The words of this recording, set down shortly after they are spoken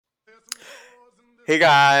Hey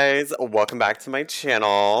guys, welcome back to my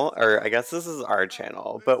channel, or I guess this is our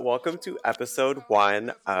channel, but welcome to episode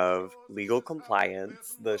 1 of Legal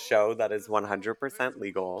Compliance, the show that is 100%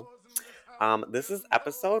 legal. This is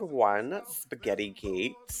episode 1, Spaghetti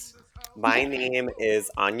Gate. My name is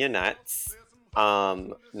Anya Nuts.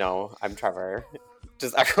 No, I'm Trevor.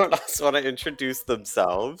 Does everyone else want to introduce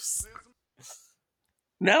themselves?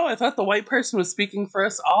 No, I thought the white person was speaking for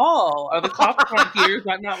us all. Are the cops not here? Is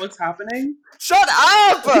that not what's happening? Shut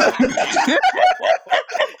up!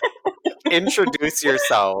 Introduce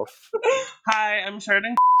yourself. Hi, I'm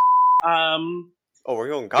Sheridan. Oh, we're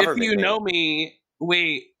going If government you name. know me,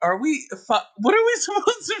 wait, are we? What are we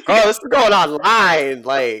supposed to be? Oh, this is going online.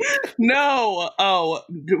 Like, No. Oh.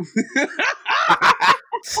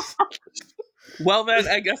 Well then,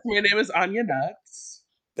 I guess my name is Anya Nuts.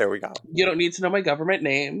 there we go. You don't need to know my government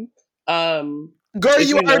name. Girl, If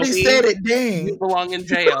you you know already me, said it. You Dang. belong in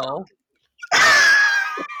jail. I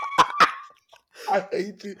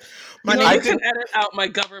hate you. My My name. name You is. can edit out my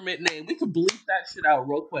government name. We can bleep that shit out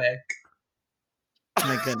real quick.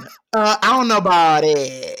 My goodness. I don't know about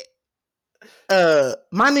it.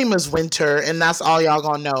 My name is Winter, and that's all y'all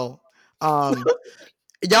gonna know.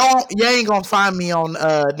 Y'all ain't gonna find me on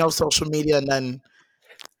no social media, or nothing.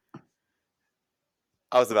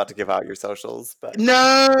 I was about to give out your socials, but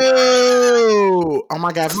No. Oh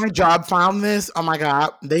my god, if my job found this, oh my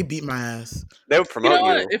god, they beat my ass. they would You promote know you.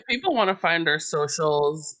 what? If people want to find our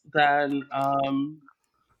socials, then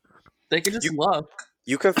they can just look.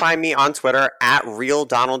 You can find me on Twitter at Real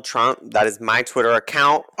Donald Trump. That is my Twitter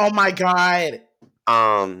account. Oh my god.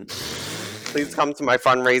 Please come to my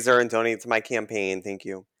fundraiser and donate to my campaign. Thank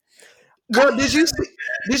you. Girl, did you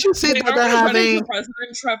see Wait, that are they're we running having? for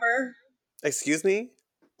president, Trevor? Excuse me?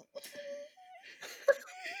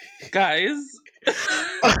 Guys,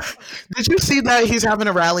 Did you see that he's having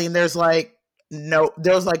a rally and there's like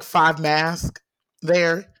 5 masks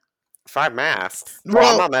there? 5 masks.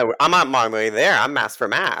 Well, I'm on my way there. I'm mask for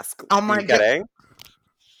mask. Oh my you kidding?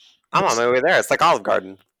 I'm on my way there. It's like Olive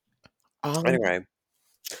Garden. Oh, Anyway.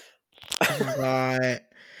 oh my god.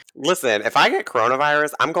 Listen, if I get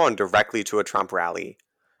coronavirus, I'm going directly to a Trump rally.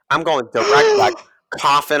 I'm going direct, like,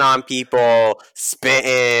 coughing on people,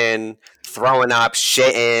 spitting, throwing up,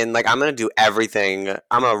 shitting. Like, I'm going to do everything.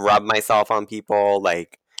 I'm going to rub myself on people.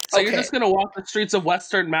 Like, so you're Okay. just gonna walk the streets of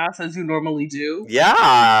Western Mass as you normally do?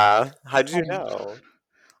 yeah. How'd you know?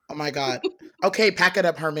 Oh my god. Okay, pack it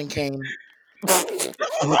up, Herman Cain. Yeah,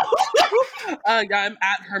 I'm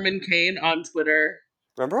at Herman Cain on Twitter.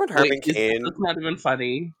 Remember when Herman Wait, Cain, that's not even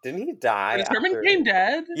funny. didn't he die? Is Herman after- Cain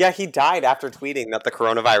dead? Yeah, he died after tweeting that the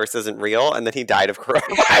coronavirus isn't real, and then he died of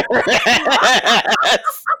coronavirus.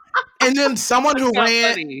 And then someone who That's not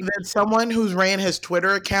ran funny. then someone who ran his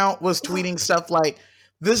Twitter account was tweeting stuff like,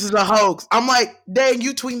 "This is a hoax." I'm like, dang,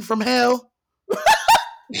 you tweeting from hell?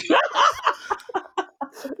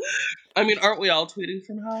 I mean, aren't we all tweeting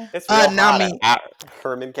from hell? It's real not hot me. at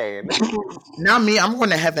Herman Cain. Not me. I'm going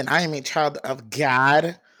to heaven. I am a child of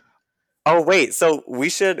God. Oh wait, so we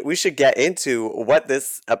should get into what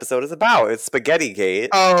this episode is about. It's Spaghetti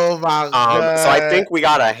Gate. Oh my god. So I think we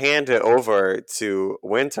gotta hand it over to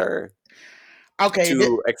Winter Okay,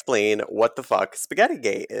 to explain what the fuck Spaghetti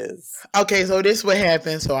Gate is. okay, so this what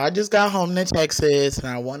happened. So I just got home to Texas and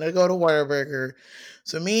I wanted to go to Whataburger.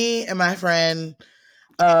 So me and my friend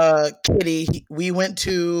Kitty, we went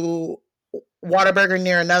to Whataburger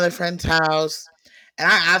near another friend's house, and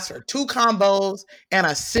I asked for 2 combos and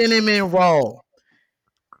a cinnamon roll.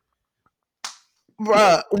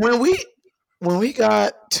 Bruh, when we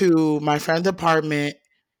got to my friend's apartment,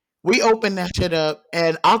 we opened that shit up,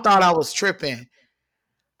 and I thought I was tripping.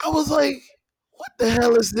 I was like, "What the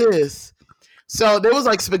hell is this?" So there was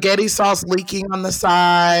like spaghetti sauce leaking on the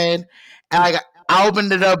side, and I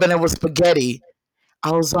opened it up, and it was spaghetti.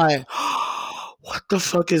 I was like, "What the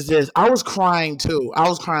fuck is this?" I was crying too. I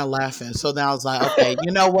was crying laughing. So then I was like, "Okay,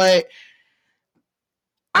 you know what?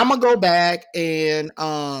 I'm gonna go back and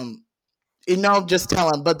just tell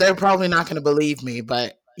them." But they're probably not gonna believe me.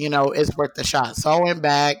 But it's worth the shot. So I went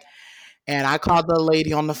back and I called the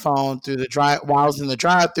lady on the phone while I was in the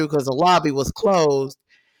drive-through because the lobby was closed.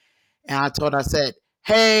 And I told her, I said,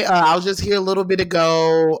 "Hey, I was just here a little bit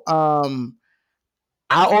ago.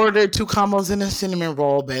 I ordered 2 combos and a cinnamon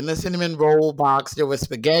roll, but in the cinnamon roll box there was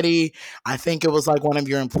spaghetti. I think it was like one of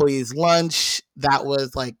your employees' lunch that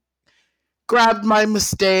was like grabbed my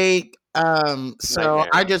mistake. So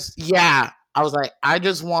Nightmare. I was like, I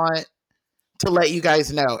just want to let you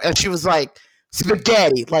guys know." And she was like,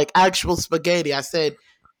 "Spaghetti, like actual spaghetti." I said,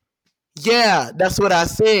 "Yeah, that's what I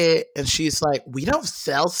said." And she's like, "We don't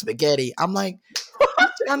sell spaghetti." I'm like, "You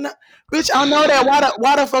bitch, I know that.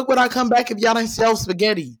 Why the fuck would I come back if y'all didn't sell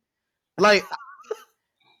spaghetti? Like,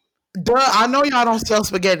 duh, I know y'all don't sell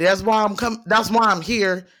spaghetti. That's why I'm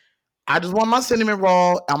here. I just want my cinnamon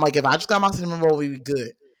roll. I'm like, if I just got my cinnamon roll, we be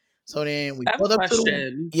good. So then we I have pulled a up to the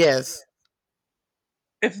question. yes.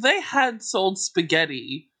 If they had sold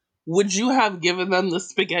spaghetti, would you have given them the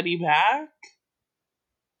spaghetti back?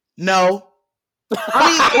 No.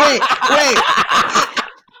 I mean, wait.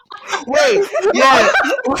 Yeah.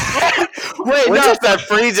 Wait, What's no. just that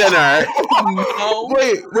free dinner? No.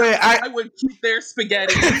 Wait. I would keep their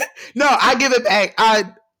spaghetti. No, I give it back.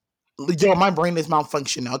 Yo, my brain is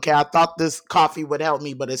malfunctioning. Okay, I thought this coffee would help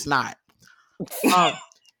me, but it's not.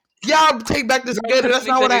 Yeah, I'll take back the spaghetti. That's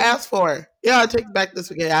not what I asked for. Yeah, I'll take back the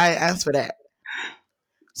spaghetti. I asked for that.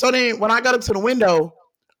 So then when I got up to the window,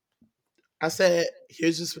 I said,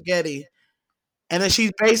 here's the spaghetti. And then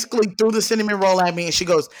she basically threw the cinnamon roll at me and she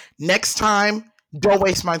goes, next time, don't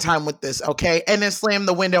waste my time with this, okay? And then slammed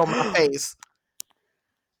the window in my face.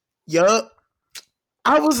 Yup.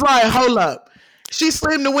 I was like, hold up. She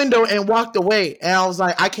slammed the window and walked away. And I was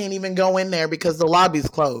like, I can't even go in there because the lobby's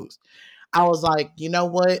closed. I was like, you know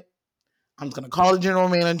what? I'm going to call the general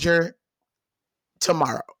manager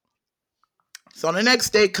tomorrow. So the next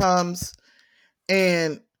day comes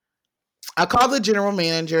and I called the general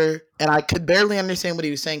manager and I could barely understand what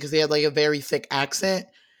he was saying because he had like a very thick accent.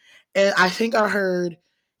 And I think I heard,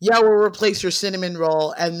 yeah, we'll replace your cinnamon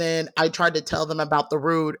roll. And then I tried to tell them about the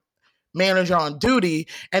rude manager on duty.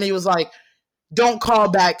 And he was like, don't call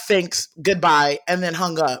back. Thanks. Goodbye. And then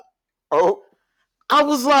hung up. Oh. I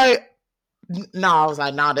was like,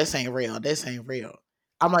 nah, this ain't real. This ain't real.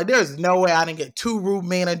 I'm like, there's no way I didn't get two rude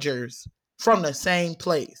managers from the same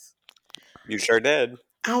place. You sure did.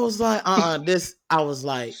 I was like, this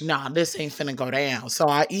ain't finna go down. So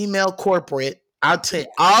I emailed corporate. I sent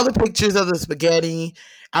all the pictures of the spaghetti.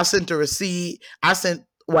 I sent the receipt. I sent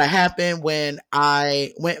what happened when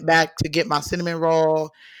I went back to get my cinnamon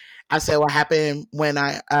roll. I said what happened when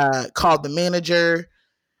I called the manager.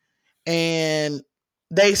 And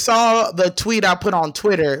they saw the tweet I put on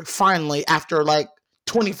Twitter finally after like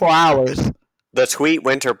 24 hours. The tweet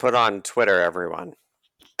Winter put on Twitter, everyone.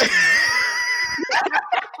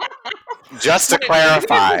 Just to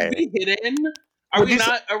clarify. Be hidden? Are we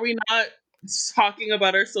not talking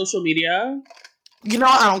about our social media? You know,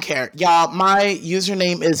 I don't care. Y'all, my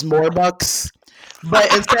username is Morebucks.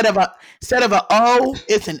 But instead of a O,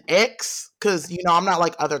 it's an X. Cause I'm not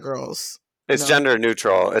like other girls. It's gender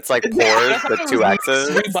neutral. It's like pores with two X's.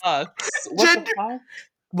 $3.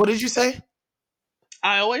 What did you say?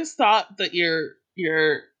 I always thought that your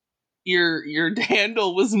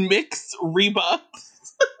handle was mixed Rebucks.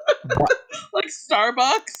 Like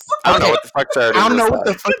Starbucks. I don't know what the fuck that is. I don't know what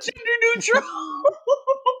the fuck. Gender neutral.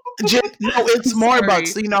 No, it's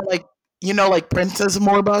Morebucks. Like Princess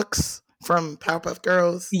Morebucks from Powerpuff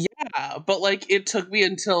Girls. Yeah, but like it took me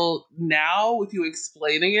until now with you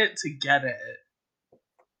explaining it to get it.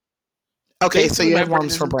 Okay, so you have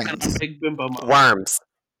worms for brains. Worms.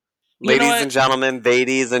 Ladies and gentlemen,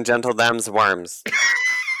 ladies and gentle thems, worms.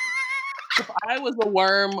 If I was a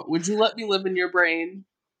worm, would you let me live in your brain?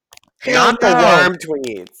 Not the worm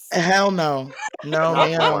tweets. Hell no. No,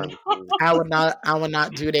 ma'am. I would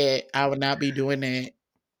not do that. I would not be doing that.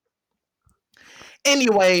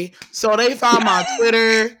 Anyway, so they found my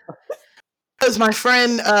Twitter. Because my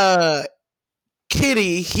friend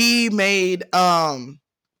Kitty, he made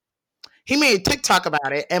TikTok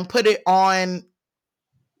about it and put it on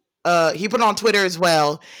he put it on Twitter as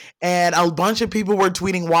well, and a bunch of people were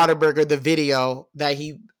tweeting Whataburger the video that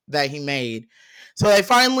he made. So they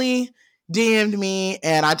finally DM'd me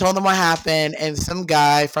and I told them what happened, and some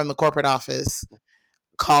guy from the corporate office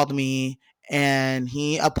called me and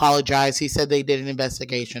he apologized. He said they did an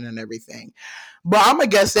investigation and everything. But I'm gonna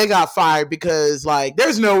guess they got fired because like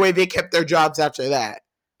there's no way they kept their jobs after that.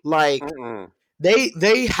 Like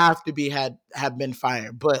they have to have been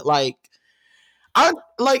fired. But like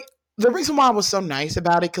the reason why I was so nice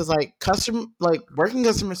about it, because working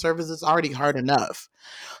customer service is already hard enough.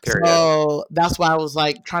 Period. So that's why I was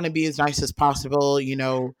like trying to be as nice as possible,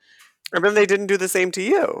 And then they didn't do the same to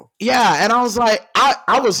you. Yeah, and I was like,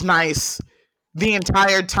 I was nice the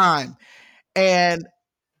entire time. And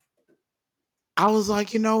I was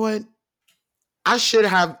like, you know what? I should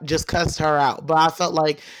have just cussed her out, but I felt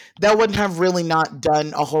like that wouldn't have really not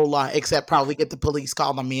done a whole lot except probably get the police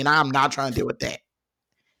called on me, and I'm not trying to deal with that.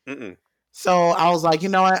 Mm-mm. So I was like, you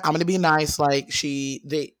know what? I'm gonna be nice. Like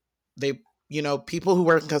they people who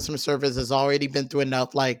work in customer service has already been through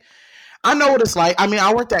enough. Like I know what it's like. I mean,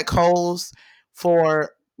 I worked at Kohl's for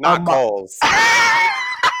not Kohl's.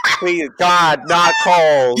 Please, God, not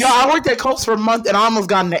Kohl's. Yo, I worked at Kohl's for a month and I almost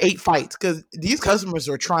got into 8 fights because these customers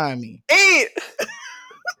were trying me. 8!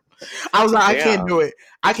 I was like, I Damn. can't do it.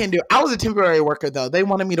 I can't do it. I was a temporary worker though. They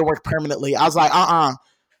wanted me to work permanently. I was like,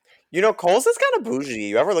 You know, Kohl's is kind of bougie.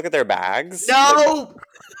 You ever look at their bags? No,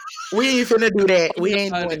 we ain't finna do that. We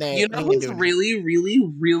ain't God, doing that. You know We ain't who's doing really, really,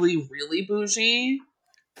 really, really bougie?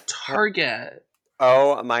 Target.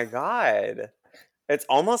 Oh my God. It's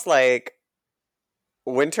almost like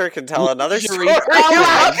Winter can tell another story. that.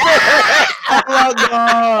 Oh my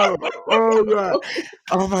god! Oh god!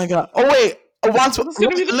 Oh my god! Oh wait! Once This is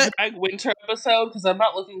going to be the Drag Winter episode because I'm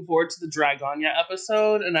not looking forward to the Draganya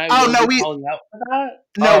episode, and I will be calling out for that.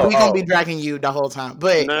 No, we gonna be dragging you the whole time.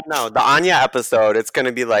 But no, the Anya episode, it's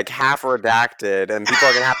gonna be like half redacted, and people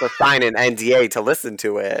are gonna have to sign an NDA to listen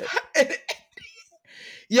to it.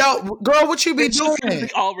 Yo, girl, what you be doing?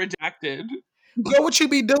 All redacted. Girl, what you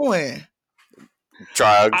be doing?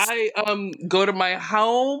 Drugs. I go to my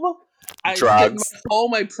home. I Drugs. sit in my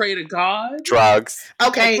home. I pray to God. Drugs. I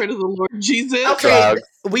Okay. pray to the Lord Jesus. Okay. Drugs.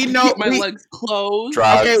 We know keep my legs closed.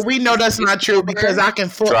 Drugs. Okay, we know that's not true because I can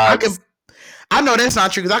pull. Drugs. I know that's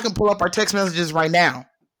not true because I can pull up our text messages right now.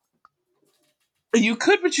 You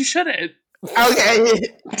could, but you shouldn't. Okay.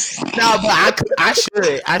 No, but I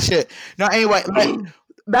should. No, anyway,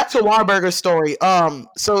 back to Wahlburger's story.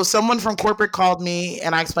 So someone from corporate called me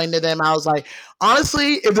and I explained to them, I was like,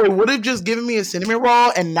 honestly, if they would have just given me a cinnamon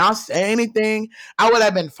roll and not say anything, I would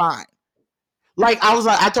have been fine. Like, I was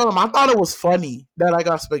like, I told them I thought it was funny that I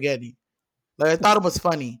got spaghetti. Like, I thought it was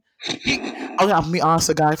funny. I'll be honest,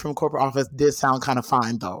 the guy from corporate office did sound kind of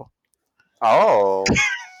fine though. Oh.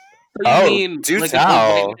 What do you mean? Do like,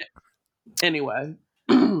 tell. Anyway.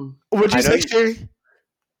 What'd you say, Sherry?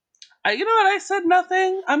 You know what? I said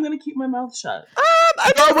nothing. I'm gonna keep my mouth shut.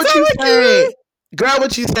 Girl, what you say? Girl,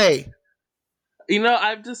 what you say? You know,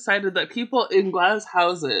 I've decided that people in glass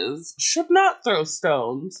houses should not throw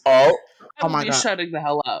stones. Oh my God! Shutting the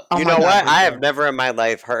hell up. You know what? I have never in my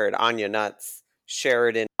life heard Anya Nuts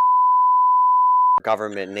Sheridan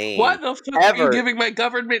government name. What the fuck are you giving my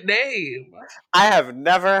government name? I have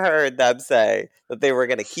never heard them say that they were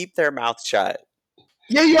going to keep their mouth shut.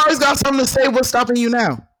 Yeah, you always got something to say. What's stopping you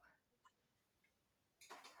now?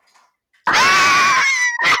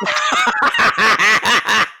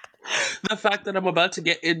 The fact that I'm about to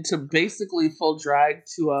get into basically full drag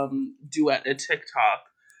to duet a TikTok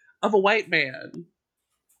of a white man.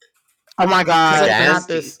 Oh my God! Not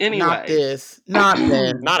this. Anyway. Not this. Not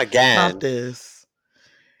this. Not again. Not this.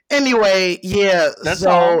 Anyway, yeah. That's so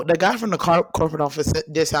all. the guy from the corporate office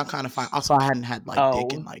did sound kind of fine. Also, I hadn't had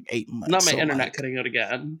dick in 8 months. Not my internet cutting out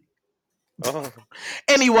again. Oh.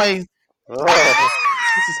 Anyway, this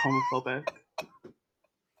is homophobic.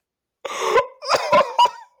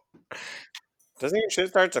 Doesn't your shit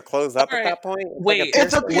start to close up at that point? Wait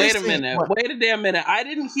a minute. Wait a damn minute. I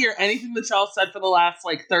didn't hear anything that y'all said for the last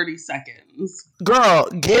 30 seconds. Girl,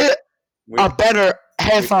 get a better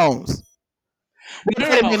headphones. No,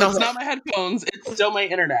 it's not my headphones. It's still my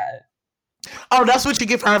internet. Oh, that's what you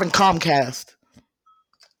get for having Comcast.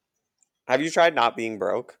 Have you tried not being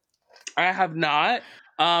broke? I have not.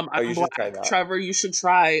 You should try that. Trevor, you should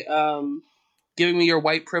try giving me your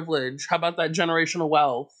white privilege. How about that generational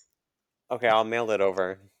wealth? Okay, I'll mail it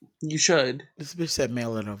over. You should. This bitch said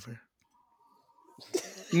mail it over.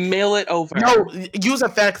 Mail it over. No, use a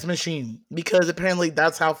fax machine because apparently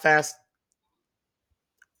that's how fast.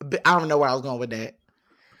 I don't know where I was going with that.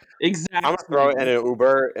 Exactly. I'm gonna throw it in an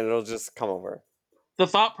Uber and it'll just come over. The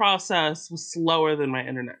thought process was slower than my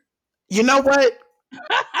internet. You know what?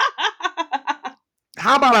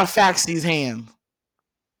 How about I fax these hands?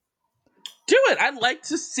 Do it. I'd like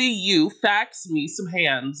to see you fax me some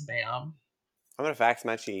hands, ma'am. I'm gonna fax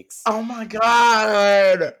my cheeks. Oh my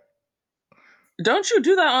God. Don't you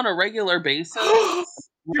do that on a regular basis?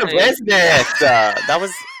 Your business. That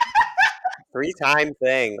was 3-time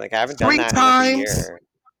thing. Like I haven't done that in a year.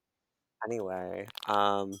 Anyway,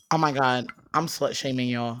 oh my God, I'm slut shaming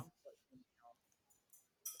y'all.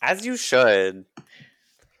 As you should.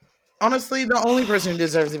 Honestly, the only person who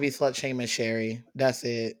deserves to be slut shamed is Sherry. That's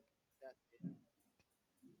it.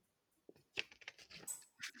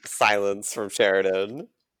 Silence from Sheridan.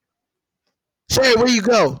 Sherry, where you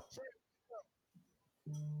go?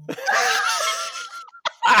 Where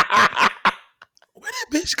that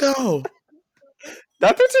bitch go?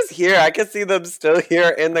 That bitch is here. I can see them still here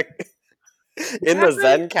in the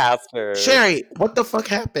Zencaster. Sherry, what the fuck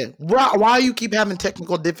happened? Why you keep having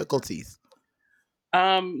technical difficulties?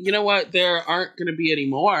 You know what? There aren't going to be any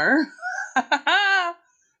more. I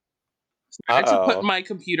had to put my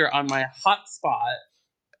computer on my hotspot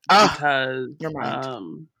because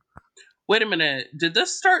Wait a minute. Did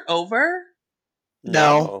this start over?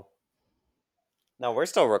 No. No, we're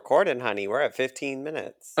still recording, honey. We're at 15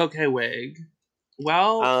 minutes. Okay, Wig.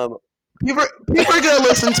 Well, people are gonna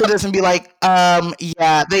listen to this and be like,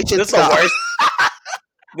 yeah, they should this stop.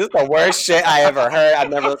 This is the worst shit I ever heard. I've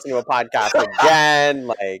never listened to a podcast again.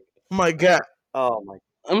 Like, Oh my god. oh my.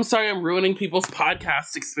 I'm sorry I'm ruining people's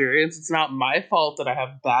podcast experience. It's not my fault that I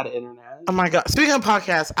have bad internet. Oh my god. Speaking of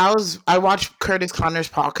podcasts, I watched Curtis Connor's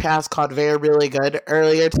podcast called Very Really Good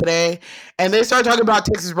earlier today, and they started talking about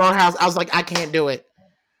Texas Roadhouse. I was like, I can't do it.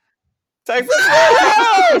 Texas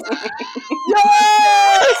Roadhouse!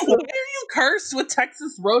 Yes! Why are you cursed with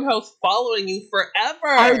Texas Roadhouse following you forever?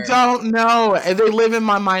 I don't know. And they live in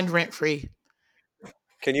my mind rent free.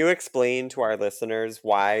 Can you explain to our listeners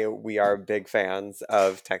why we are big fans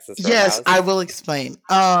of Texas Roadhouse? Yes, I will explain.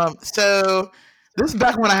 So this is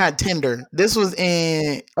back when I had Tinder. This was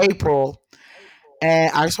in April,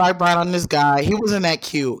 and I swiped right on this guy. He wasn't that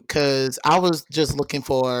cute because I was just looking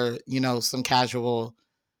for, some casual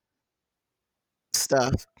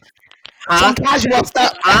stuff. Some casual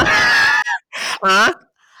stuff. I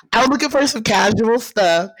was looking for some casual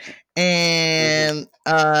stuff, and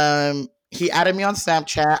he added me on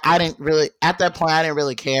Snapchat. At that point, I didn't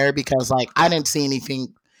really care because I didn't see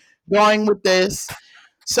anything going with this.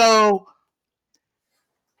 So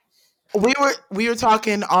we were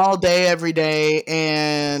talking all day, every day,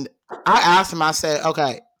 and I asked him. I said,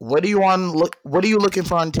 "Okay, what are you looking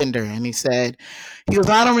for on Tinder?" And he goes,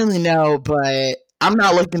 "I don't really know, but I'm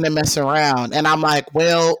not looking to mess around." And I'm like,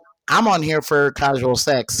 "Well, I'm on here for casual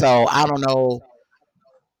sex, so I don't know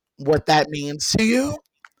what that means to you,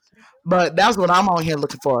 but that's what I'm on here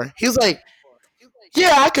looking for." He's like,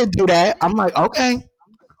 "Yeah, I could do that." I'm like, "Okay,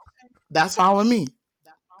 that's fine with me."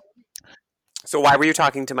 So why were you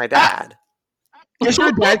talking to my dad? Is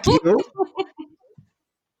your dad cute?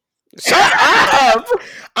 Shut up!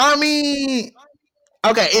 I mean,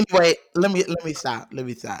 okay. Anyway, let me stop.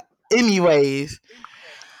 Anyways,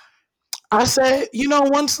 I said,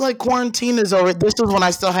 once quarantine is over, this was when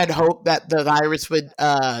I still had hope that the virus would,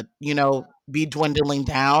 be dwindling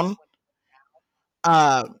down.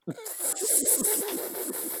 I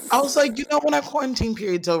was like, when our quarantine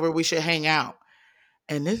period's over, we should hang out.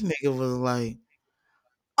 And this nigga was like,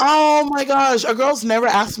 "Oh my gosh, a girl's never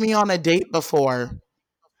asked me on a date before."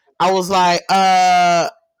 I was like,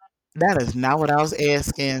 that is not what I was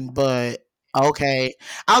asking, but okay.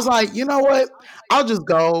 I was like, you know what? I'll just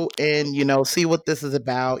go and, see what this is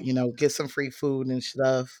about, get some free food and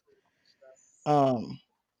stuff.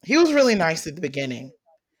 He was really nice at the beginning.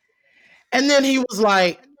 And then he was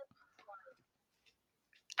like,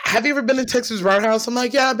 "Have you ever been to Texas Roadhouse?" I'm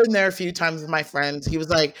like, "Yeah, I've been there a few times with my friends." He was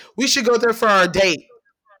like, "We should go there for our date."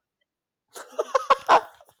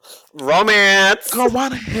 Romance! Girl, why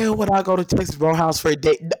the hell would I go to Texas Roadhouse for a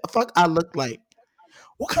date? The fuck I look like?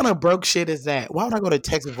 What kind of broke shit is that? Why would I go to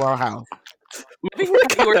Texas Roadhouse? Maybe you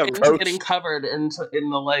were into getting covered in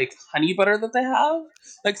the honey butter that they have.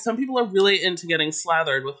 Some people are really into getting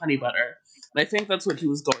slathered with honey butter. And I think that's what he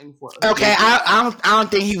was going for. Okay, I don't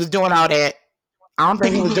think he was doing all that. I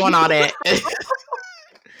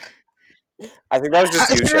think that was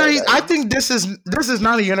just you. Sherry, I think this is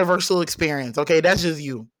not a universal experience. Okay, that's just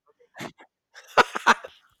you.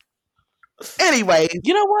 Anyway,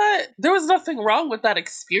 you know what? There was nothing wrong with that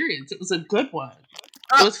experience. It was a good one.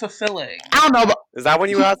 It was fulfilling. I don't know. But is that when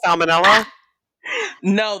you got salmonella?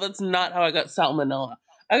 No, that's not how I got salmonella.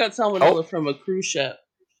 I got salmonella from a cruise ship.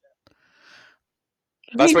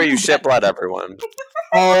 That's where you shit blood, everyone.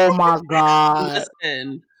 Oh my god!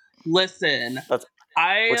 Listen.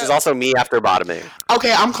 Which is also me after bottoming.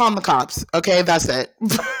 Okay, I'm calling the cops. Okay, that's it.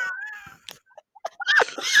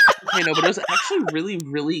 Okay, no, but it was actually really,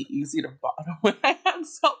 really easy to bottom when I had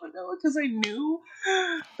salmonella because I knew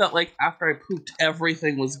that after I pooped,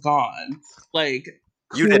 everything was gone.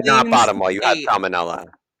 You did not bottom while you had salmonella.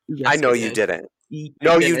 Yes, I know you didn't.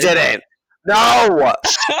 No, you didn't. No,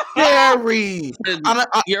 Gary, you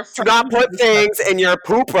not put things in your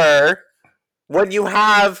pooper when you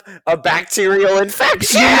have a bacterial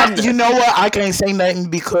infection. You know what? I can't say nothing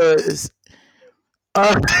because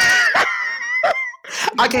I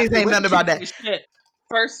can't say nothing about that. Shit.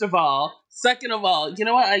 First of all. Second of all, you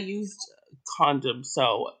know what? I used condoms,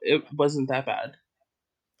 so it wasn't that bad.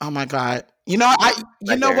 Oh my god. You know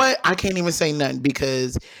what? I can't even say nothing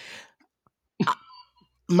because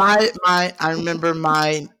I remember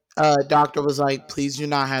my doctor was like, "Please do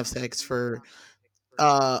not have sex for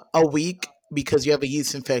a week because you have a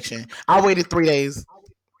yeast infection." I waited 3 days.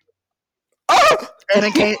 Oh! And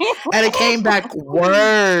it came back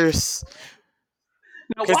worse.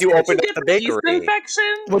 Because you opened up the bakery. Yeast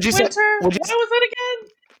infection. What'd you say? Winter? What'd you What was it again?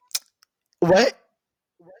 What?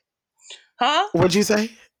 Huh? What'd you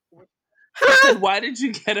say? I said, why did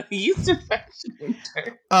you get a yeast infection,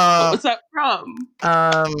 Winter? What was that from?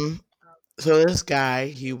 So this guy,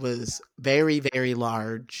 he was very, very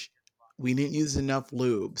large. We didn't use enough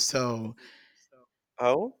lube, so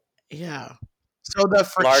Oh? yeah. So the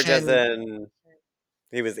friction. Large as in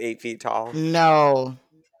he was 8 feet tall? No.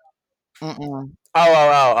 Mm-mm.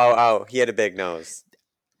 Oh. He had a big nose.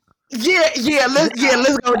 Yeah. Let's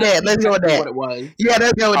go with that. Let's go with that. What it was? Yeah,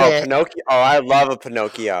 let's go with that. Pinocchio. Oh, I love a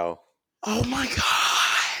Pinocchio. Oh my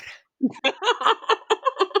god.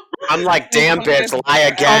 I'm like, damn bitch, lie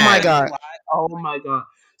again. Oh my god. Oh my god.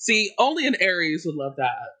 See, only an Aries would love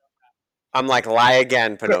that. I'm like, lie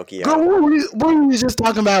again, Pinocchio. Girl, what were we just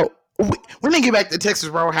talking about? We didn't get back to Texas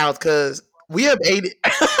Roadhouse because we have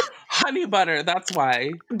honey butter. That's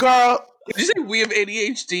why. Girl, did you say we have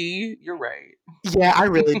ADHD? You're right. Yeah, I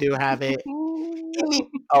really do have it.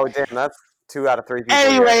 Oh damn, that's 2 out of 3 people.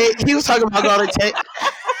 Anyway, he was talking about going to Texas.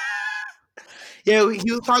 Yeah,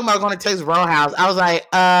 he was talking about going to Texas Roadhouse. I was like,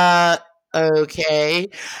 okay.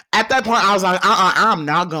 At that point, I was like, I'm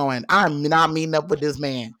not going. I'm not meeting up with this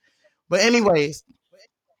man. But anyways,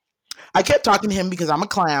 I kept talking to him because I'm a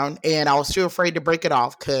clown, and I was too afraid to break it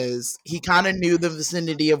off because he kind of knew the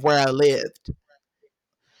vicinity of where I lived.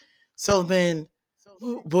 So then,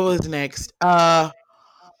 what was next? I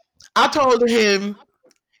told him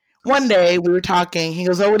one day we were talking. He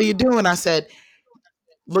goes, "Oh, what are you doing?" I said,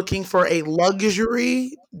 "Looking for a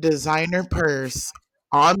luxury designer purse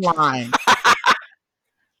online."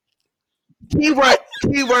 Keyword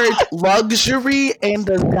luxury and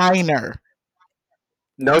designer.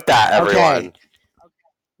 Note that, everyone. Okay.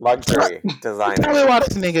 Luxury designer. Tell me what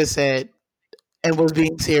this nigga said and was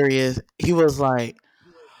being serious. He was like,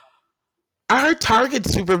 I heard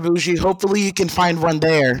Target's super bougie. Hopefully you can find one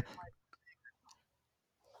there.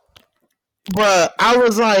 But I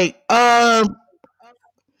was like,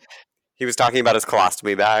 He was talking about his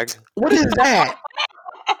colostomy bag. What is that?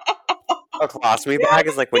 A colostomy bag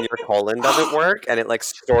is like when your colon doesn't work and it like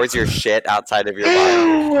stores your shit outside of your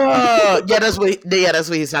body. Yeah, that's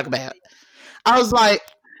what he's talking about. I was like,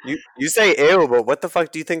 you say ew, but what the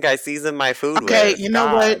fuck do you think I season my food with? Okay, you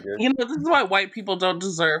know what? You know, this is why white people don't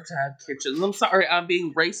deserve to have kitchens. I'm sorry, I'm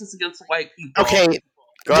being racist against white people. Okay,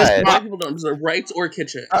 go ahead. White people don't deserve rights or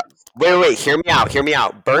kitchens. Wait, hear me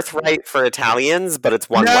out. Birthright for Italians, but it's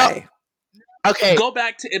one way. Okay. Go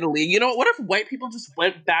back to Italy. You know, what if white people just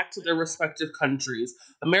went back to their respective countries?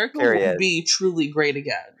 America would be truly great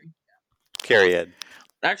again. Period.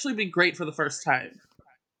 Actually be great for the first time.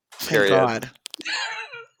 Thank God.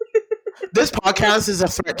 This podcast is a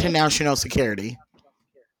threat to national security.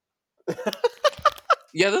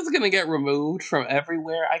 Yeah, this is going to get removed from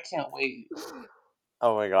everywhere. I can't wait.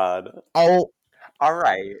 Oh my God. Oh. All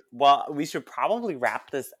right. Well, we should probably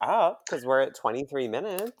wrap this up because we're at 23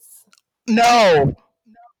 minutes. No.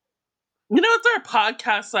 You know, it's our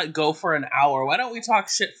podcasts that go for an hour. Why don't we talk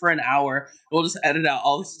shit for an hour? We'll just edit out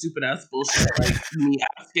all the stupid ass bullshit, like me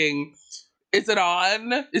asking, "Is it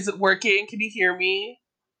on? Is it working? Can you hear me?"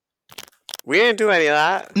 We didn't do any of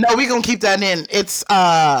that. No, we're gonna keep that in. It's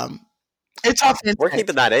authentic. We're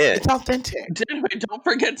keeping that in. It's authentic. Anyway, don't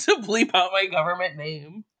forget to bleep out my government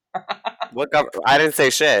name. What I didn't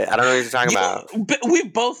say shit. I don't know what you're talking about. But we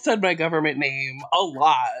both said my government name a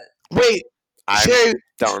lot. Wait, I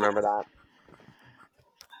don't remember that.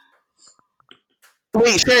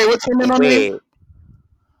 Wait, Sherry, what's your middle name?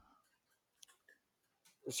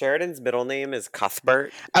 Sheridan's middle name is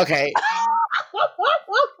Cuthbert. Okay.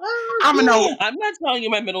 I'm not telling you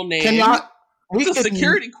my middle name. Can y'all? It's a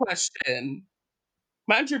security question.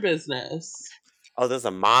 Mind your business. Oh, there's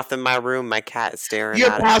a moth in my room. My cat is staring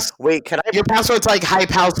at it. Wait, can I? Your password's like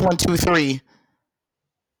Hype House 123.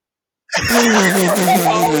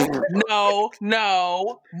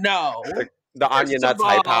 No. The Onion Nuts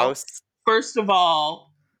Hype House. First of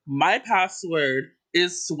all, my password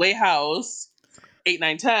is Sway House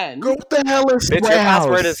 8910. What the hell is Sway House? Your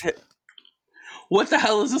password is. What the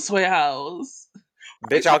hell is a Sway House?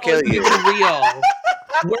 Bitch, I'll kill you. Real.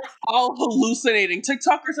 We're all hallucinating.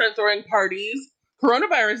 TikTokers aren't throwing parties.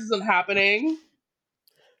 Coronavirus isn't happening.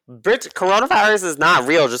 Bitch, coronavirus is not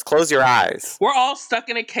real. Just close your eyes. We're all stuck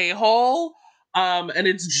in a K-hole. And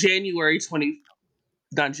it's January 20...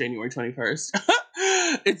 Not January 21st.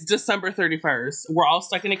 It's December 31st. We're all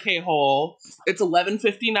stuck in a K-hole. It's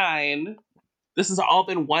 11:59. This has all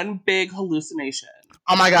been one big hallucination.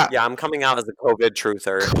 Oh my God. Yeah, I'm coming out as a COVID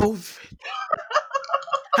truther. COVID.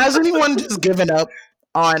 Has anyone just given up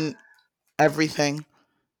on everything?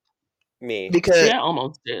 Me. because Yeah, I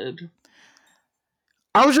almost did.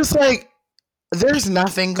 I was just like, there's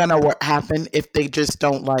nothing gonna happen if they just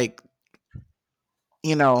don't like,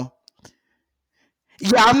 you know.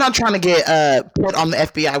 Yeah, I'm not trying to get put on the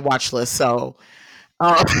FBI watch list. So,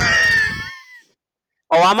 uh,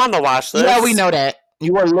 Oh, I'm on the watch yeah, we list. know that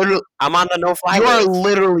you are literally I'm on the no-fly you are list.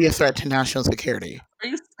 literally a threat to national security. Are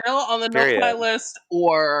you still on the Period. no-fly list,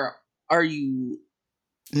 or are you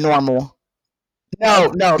Normal.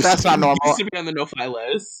 No, that's not You normal. used to be on the no-fly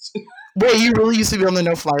list. Wait, you really used to be on the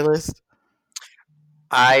no-fly list?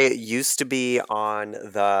 I used to be on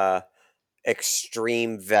the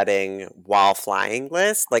extreme vetting while flying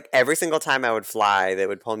list. Like every single time I would fly, they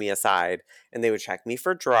would pull me aside and they would check me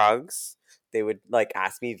for drugs. They would like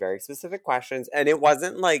ask me very specific questions. And it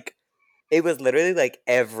wasn't like, it was literally like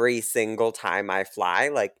every single time I fly,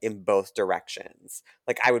 like in both directions.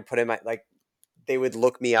 Like I would put in my, like, they would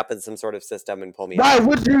look me up in some sort of system and pull me Why? aside.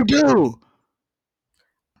 What did you do?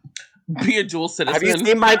 Be a dual citizen. Have you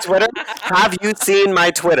seen my Twitter? Have you seen my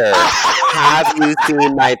Twitter? Have you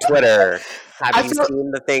seen my Twitter? Have you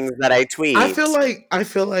seen the things that I tweet? I feel like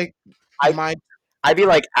I'd be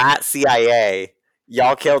like at CIA.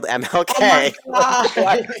 Y'all killed MLK. Oh my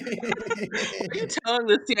god! Are you telling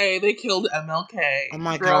the CIA they killed MLK? Oh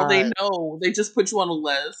my Girl, they god! know. They just put you on a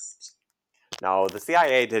list. No, the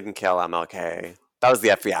CIA didn't kill MLK. That was the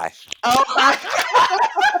FBI. Oh my god!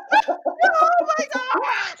 Oh my god!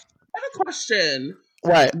 I have a question.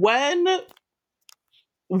 What?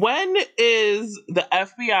 When is the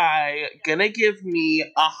FBI gonna give me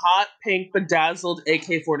a hot pink bedazzled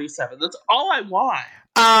AK-47? That's all I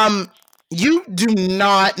want. You do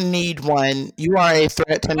not need one. You are a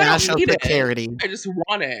threat to national need it. security. I just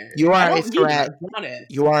want it. You I are a don't need it, I threat. want it.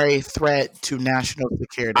 You are a threat to national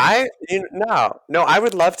security. No, I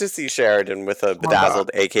would love to see Sheridan with a bedazzled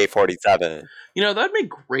AK-47. You know, that'd make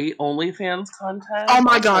great OnlyFans content. Oh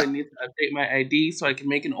my Also, god! I need to update my ID so I can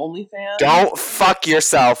make an OnlyFans. Don't fuck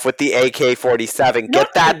yourself with the AK-47. No,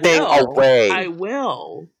 Get that thing away. I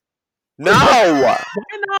will. No! Why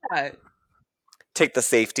not? Take the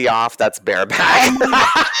safety off. That's bareback.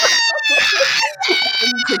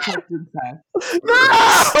 Unprotected sex.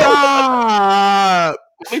 Stop!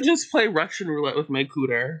 Let me just play Russian roulette with my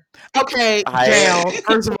cooter. Okay, jail.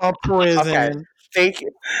 First of all, prison. Okay. Thank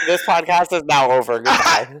you. This podcast is now over.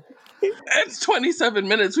 Goodbye. It's 27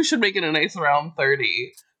 minutes. We should make it a nice round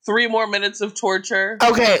 30. 3 more minutes of torture.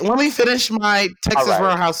 Okay, let me finish my Texas All right.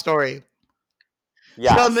 Roadhouse story.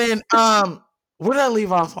 Yeah. So then, where did I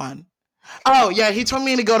leave off on? Oh, yeah, he told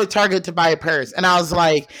me to go to Target to buy a purse. And I was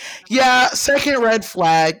like, yeah, second red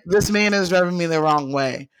flag. This man is driving me the wrong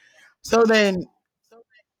way. So then,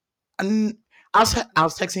 I was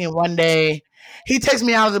texting him one day. He texts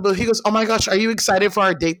me out of the blue. He goes, oh my gosh, are you excited for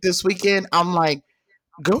our date this weekend? I'm like,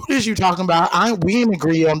 go, what is you talking about? We didn't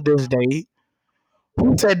agree on this date.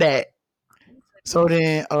 Who said that? So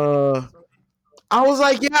then, I was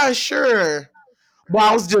like, yeah, sure. Well,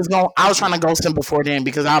 I was trying to ghost him before then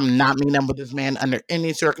because I'm not meeting up with this man under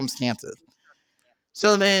any circumstances.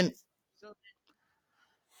 So then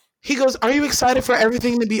he goes, are you excited for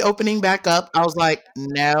everything to be opening back up? I was like,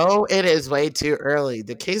 no, it is way too early.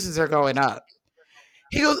 The cases are going up.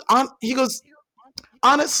 He goes,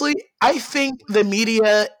 honestly, I think the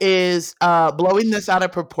media is blowing this out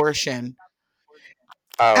of proportion.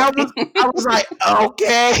 Oh. I was like,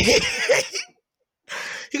 okay.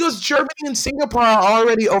 He goes, Germany and Singapore are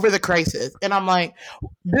already over the crisis. And I'm like,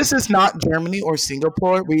 this is not Germany or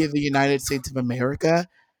Singapore. We are the United States of America.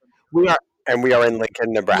 And we are in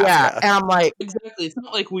Lincoln, Nebraska. Yeah. And I'm like, exactly. It's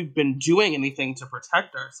not like we've been doing anything to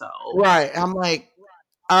protect ourselves. Right. I'm like,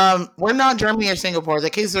 we're not Germany or Singapore. The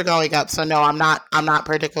cases are going up. So no, I'm not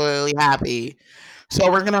particularly happy. So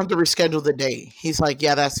we're going to have to reschedule the date. He's like,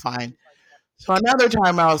 yeah, that's fine. So another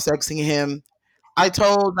time I was texting him, I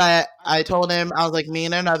told him, I was like, me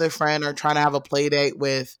and another friend are trying to have a play date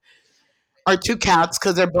with our 2 cats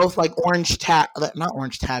because they're both like not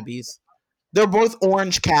orange tabbies. They're both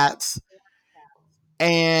orange cats.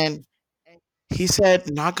 And he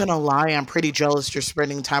said, not gonna lie, I'm pretty jealous you're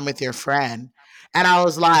spending time with your friend. And I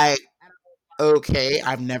was like, okay,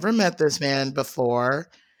 I've never met this man before.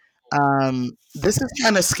 This is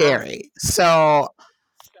kind of scary. So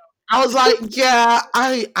I was like, yeah,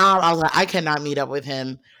 I was like, I cannot meet up with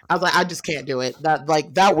him. I was like, I just can't do it. That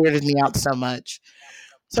weirded me out so much.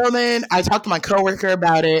 So then I talked to my coworker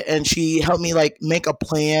about it, and she helped me like make a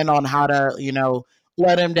plan on how to,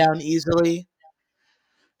 let him down easily.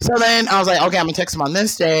 So then I was like, okay, I'm gonna text him on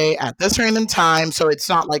this day at this random time, so it's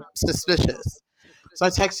not like suspicious. So I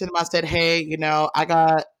texted him. I said, hey,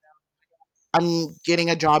 I'm getting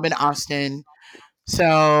a job in Austin.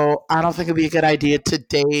 So I don't think it'd be a good idea to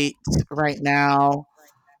date right now.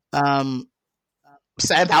 Um,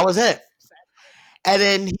 so that was it. And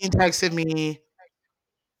then he texted me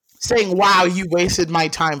saying, "Wow, you wasted my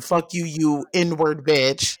time. Fuck you, you inward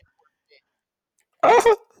bitch.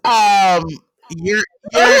 Um, you're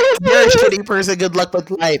you're a shitty person. Good luck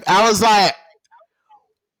with life." I was like,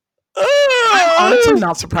 I'm honestly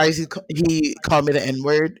not surprised he called me the N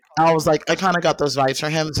word. I was like, I kind of got those vibes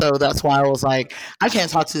from him, so that's why I was like, I can't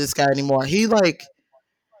talk to this guy anymore. He like,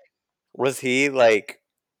 Was he like,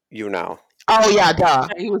 you know? oh yeah, duh.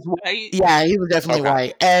 He was white. Yeah, he was definitely Okay.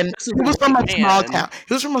 white, and This is he was a from white a small man. town.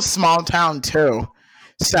 He was from a small town too.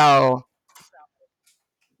 So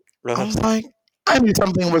I was like, I knew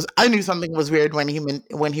something was weird when he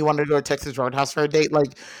wanted to go to Texas Roadhouse for a date.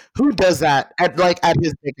 Like, who does that at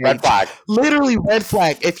his big age? Red flag. Literally red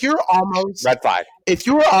flag. If you're Red flag.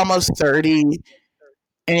 30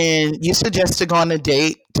 and you suggest to go on a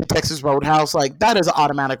date to Texas Roadhouse, like that is an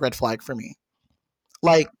automatic red flag for me.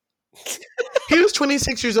 Like, he was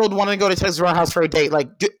 26 years old wanting to go to Texas Roadhouse for a date. Like,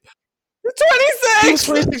 he was 26!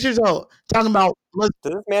 26 years old talking about. Does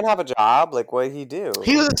this man have a job? Like, what did he do?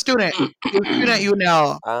 He was a student. He was a student at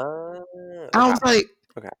UNL. I was like,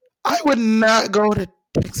 Okay. I would not go to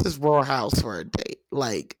Texas Roadhouse for a date.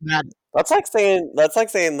 Like, not That's like saying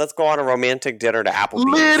let's go on a romantic dinner to Applebee's.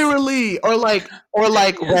 literally, or like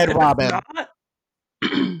Red Robin.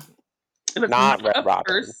 Not Red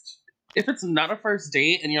Robin. If it's not a first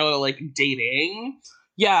date and you're like dating,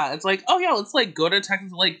 yeah, it's like, oh yeah, let's like go to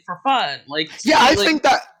Texas like for fun. Like, Yeah, I like,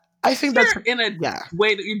 think that's in a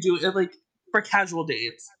way that you do it like for casual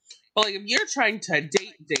dates. But like if you're trying to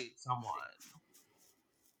date someone,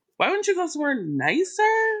 why wouldn't you go somewhere nicer?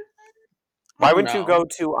 Why wouldn't you go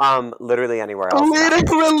to literally anywhere else?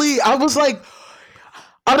 Literally, I was like,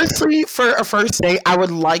 honestly, for a first date, I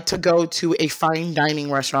would like to go to a fine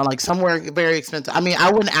dining restaurant, like somewhere very expensive. I mean,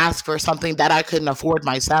 I wouldn't ask for something that I couldn't afford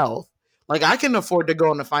myself. Like, I can afford to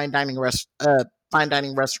go in a fine dining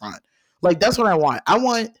restaurant. Like, that's what I want. I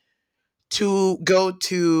want to go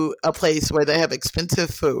to a place where they have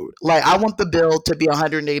expensive food. Like, I want the bill to be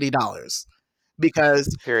 $180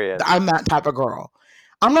 because Period. I'm that type of girl.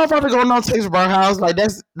 I'm not about to go to no Texas Roadhouse.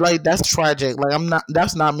 That's tragic. Like, I'm not.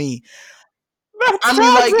 That's not me. I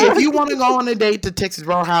mean, like, if you want to go on a date to Texas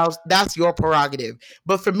Roadhouse, that's your prerogative.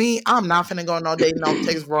 But for me, I'm not finna go on no date no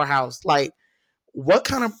Texas Roadhouse. Like, what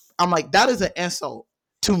kind of? I'm like, that is an insult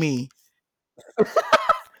to me.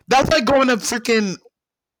 That's like going to freaking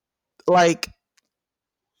like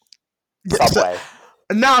Subway.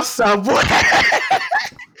 Not Subway.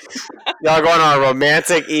 Y'all going on a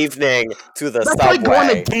romantic evening to the That's Subway. like going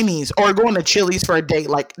to Denny's or going to Chili's for a date.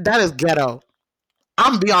 Like, that is ghetto.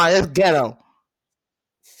 I'm be honest, it's ghetto.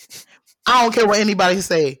 I don't care what anybody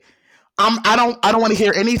say. I don't want to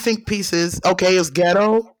hear any think pieces. Okay, it's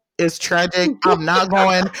ghetto. It's tragic. I'm not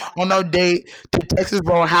going on no date to Texas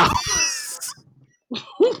Roadhouse.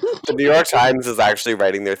 The New York Times is actually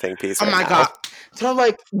writing their think piece. Oh right my now. god! So I'm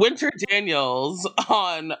like, Winter Daniels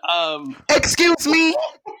on. Excuse me.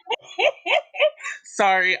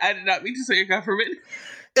 Sorry, I did not mean to say your government.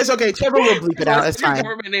 It's okay. Trevor will bleep it out. It's Your fine.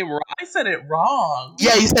 government name. I said it wrong.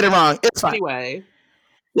 Yeah, you said it wrong. It's fine. Anyway,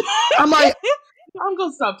 I'm like, I'm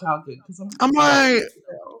gonna stop talking because I'm like,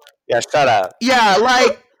 Yeah, shut up. yeah,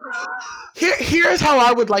 like. Here's how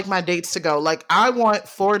I would like my dates to go. Like, I want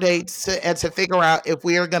 4 dates to figure out if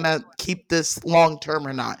we are gonna keep this long term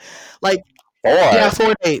or not. Like, 4? Yeah,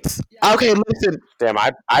 4 dates. Okay, listen. Damn,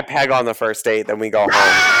 I peg on the first date, then we go home.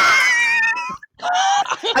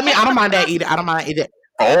 I mean, I don't mind that either. I don't mind either.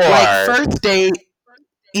 4. Like, first date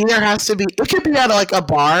either has to be. It could be at like a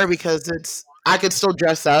bar because I could still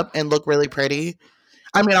dress up and look really pretty.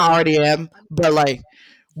 I mean, I already am, but like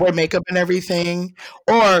wear makeup and everything,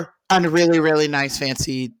 or on a really, really nice,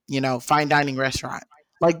 fancy, fine dining restaurant.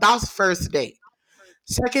 Like, that's first date.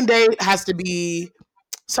 Second date has to be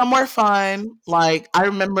somewhere fun. Like, I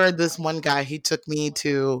remember this one guy, he took me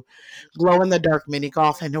to glow in the dark mini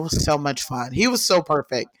golf, and it was so much fun. He was so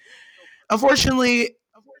perfect. Unfortunately,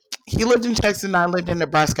 he lived in Texas and I lived in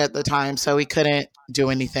Nebraska at the time, so he couldn't do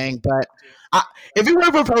anything. But if he would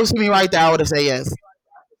have proposed to me right there, I would have said yes.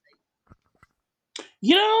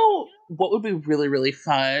 You know what would be really, really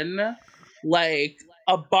fun? Like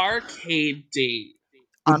a barcade date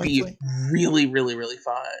would Honestly, be really, really, really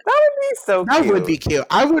fun. That would be so that cute. would be cute.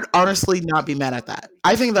 I would honestly not be mad at that.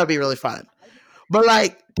 I think that'd be really fun. But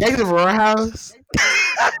like Texas Roadhouse,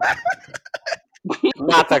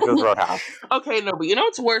 Not Texas Roadhouse. Okay, no, but you know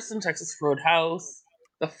what's worse than Texas Roadhouse?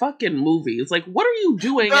 The fucking movies. Like, what are you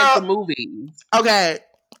doing at the movies? Okay,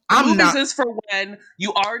 I'm Movies not. is for when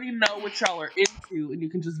you already know what y'all are into and you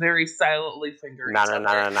can just very silently finger No, each no, other.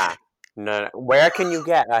 no, no, no. No. Where can you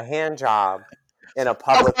get a hand job in a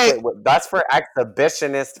public Okay. place? That's for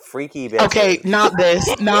exhibitionist freaky bitches. Okay, not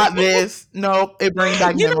this. Not this. Nope. It brings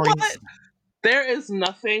back You know memories. what? There is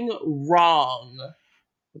nothing wrong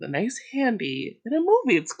with a nice handy in a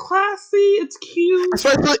movie. It's classy. It's cute.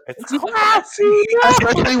 Especially, It's not classy.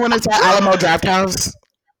 especially when it's at Alamo Draft House.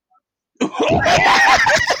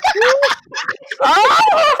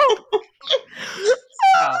 Oh!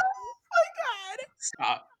 Stop.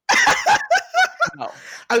 Stop. No.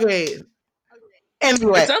 Okay.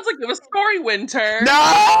 Anyway. It sounds like you have a story, Winter.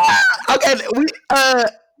 No. Okay.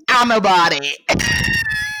 I'm nobody.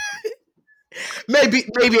 maybe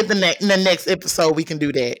at the next episode we can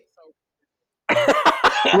do that.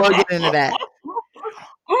 We'll get into that.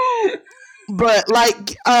 But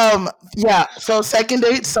like, yeah. So second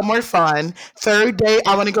date, somewhere fun. Third date,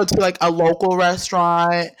 I want to go to like a local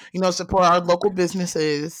restaurant. Support our local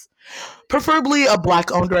businesses, preferably a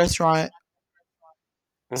black-owned restaurant.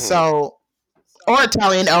 Mhm. So, or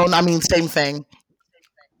Italian-owned. I mean, same thing.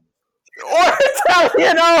 Or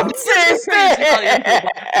Italian-owned, same thing. Italian for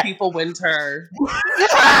black people, Winter.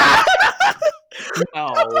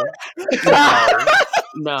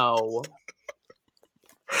 No.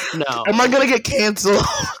 Am I gonna get canceled?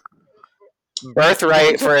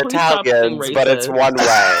 Birthright for Please stop being Italians, but it's racist. one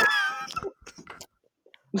way.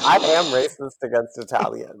 I am racist against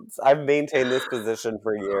Italians. I've maintained this position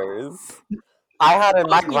for years. I had in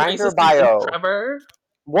my Grindr bio. Trevor?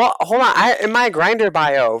 Well, hold on. In my Grindr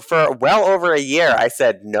bio for well over a year, I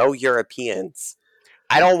said no Europeans.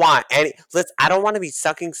 I don't want any. Listen, I don't want to be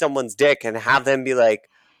sucking someone's dick and have them be like,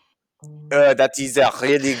 that is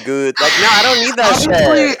really good. Like, no, I don't need that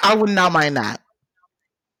shit. I would not mind that.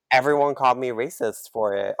 Everyone called me racist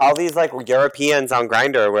for it. All these like Europeans on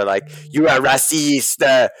Grindr were like, "You are racist.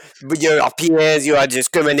 Europeans, you are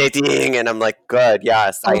discriminating." And I'm like, "Good,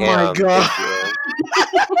 yes, I am." Oh my god,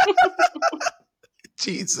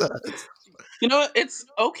 Jesus! You know what? It's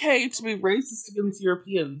okay to be racist against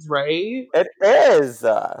Europeans, right? It is.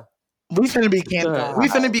 We finna be canceled. We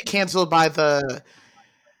finna be canceled by the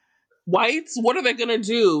whites. What are they gonna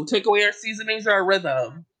do? Take away our seasonings or our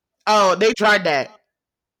rhythm? Oh, they tried that.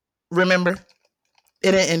 Remember,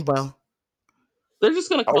 it didn't end well. They're just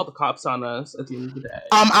gonna call the cops on us at the end of the day.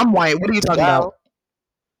 I'm white. What are you talking about?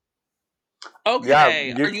 Okay,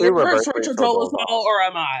 yeah, are you reverse Rachel Dolezal or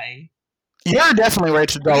am I? You're definitely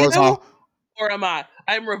Rachel Dolezal. Or am I?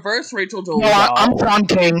 I'm reverse Rachel Dolezal. No, I'm Sean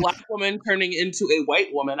King. A black woman turning into a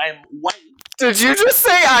white woman. I'm white. Did you just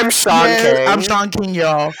say I'm Sean King? I'm Sean King,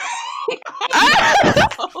 y'all.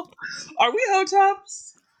 Are we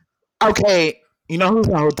Hoteps? Okay, you know who's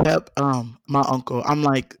a Hotep? My uncle. I'm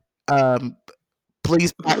like,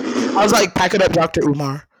 please. I was like, pack it up, Dr.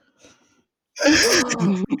 Umar.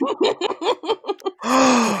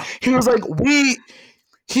 He was like,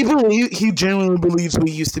 he genuinely believes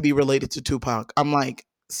we used to be related to Tupac. I'm like,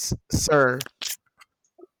 sir.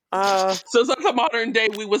 So it's like the modern day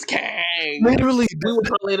we was Kang. Literally, we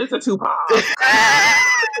was related to Tupac.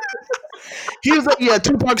 He was like, yeah,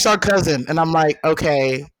 Tupac's our cousin. And I'm like,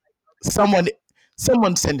 okay, someone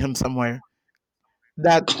send him somewhere.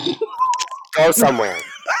 Go somewhere.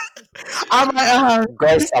 I'm like,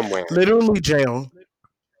 go somewhere. Literally jail.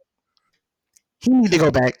 He need to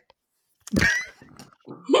go back.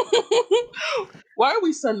 Why are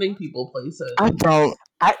we sending people places? I don't.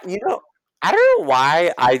 I don't know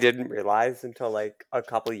why I didn't realize until like a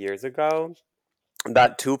couple years ago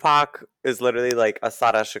that Tupac is literally like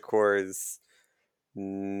Asada Shakur's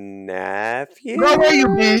nephew. Girl, where you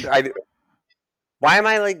been? Why am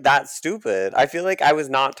I like that stupid? I feel like I was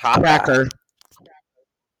not taught Cracker.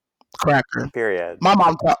 Period. My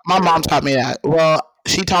mom taught me that. Well,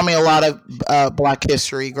 she taught me a lot of Black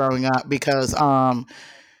history growing up because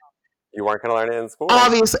you weren't gonna learn it in school.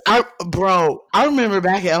 Obviously, I remember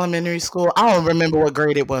back in elementary school. I don't remember what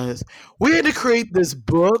grade it was. We had to create this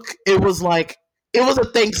book. It was like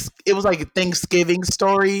a Thanksgiving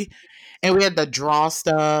story, and we had to draw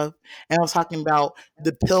stuff. And I was talking about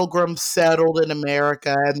the Pilgrims settled in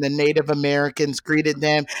America, and the Native Americans greeted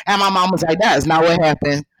them. And my mom was like, "That is not what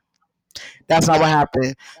happened. That's not what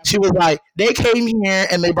happened." She was like, "They came here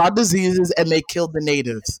and they brought diseases and they killed the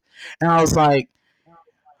natives." And I was like,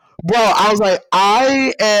 bro,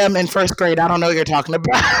 I am in first grade. I don't know what you're talking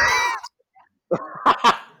about.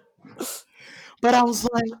 But I was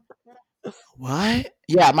like, what?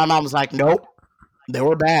 Yeah, my mom was like, nope. They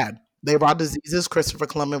were bad. They brought diseases. Christopher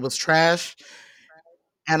Columbus was trash.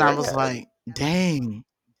 And I was like, dang.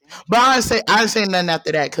 But I didn't say nothing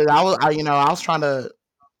after that because I was trying to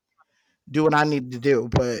do what I needed to do.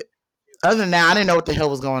 But other than that, I didn't know what the hell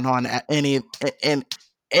was going on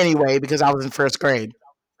anyway because I was in first grade.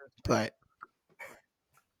 But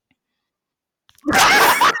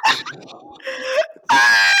oh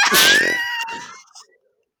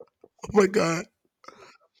my god!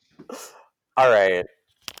 All right.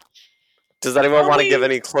 Does anyone want to give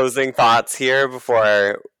any closing thoughts here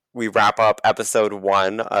before we wrap up episode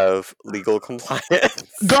 1 of Legal Compliance?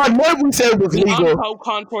 God, what we said was legal.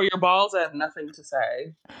 Contour your balls. I have nothing to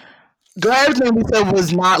say. God, everything we said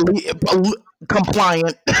was not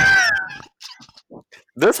compliant.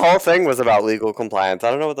 This whole thing was about legal compliance. I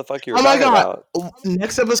don't know what the fuck you were talking about.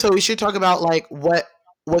 Next episode, we should talk about like what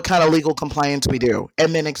kind of legal compliance we do,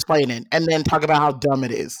 and then explain it, and then talk about how dumb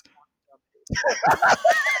it is.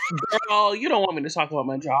 Girl, you don't want me to talk about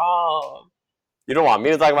my job. You don't want me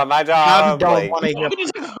to talk about my job? I don't want to hear.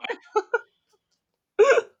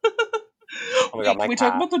 Oh my God, Can we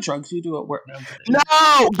talk about the drugs you do at work? No,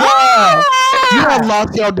 girl, you have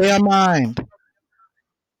lost your damn mind.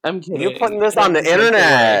 I'm kidding. You're putting this on the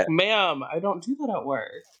internet. Ma'am, I don't do that at work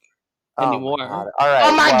anymore. My God. All right.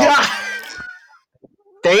 Oh my God.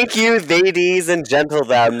 Thank you, ladies and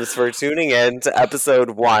gentlethems, for tuning in to episode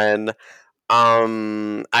 1.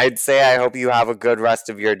 I'd say I hope you have a good rest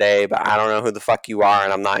of your day, but I don't know who the fuck you are,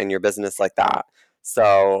 and I'm not in your business like that.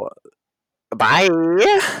 So, bye.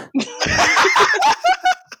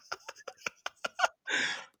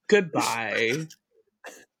 Goodbye.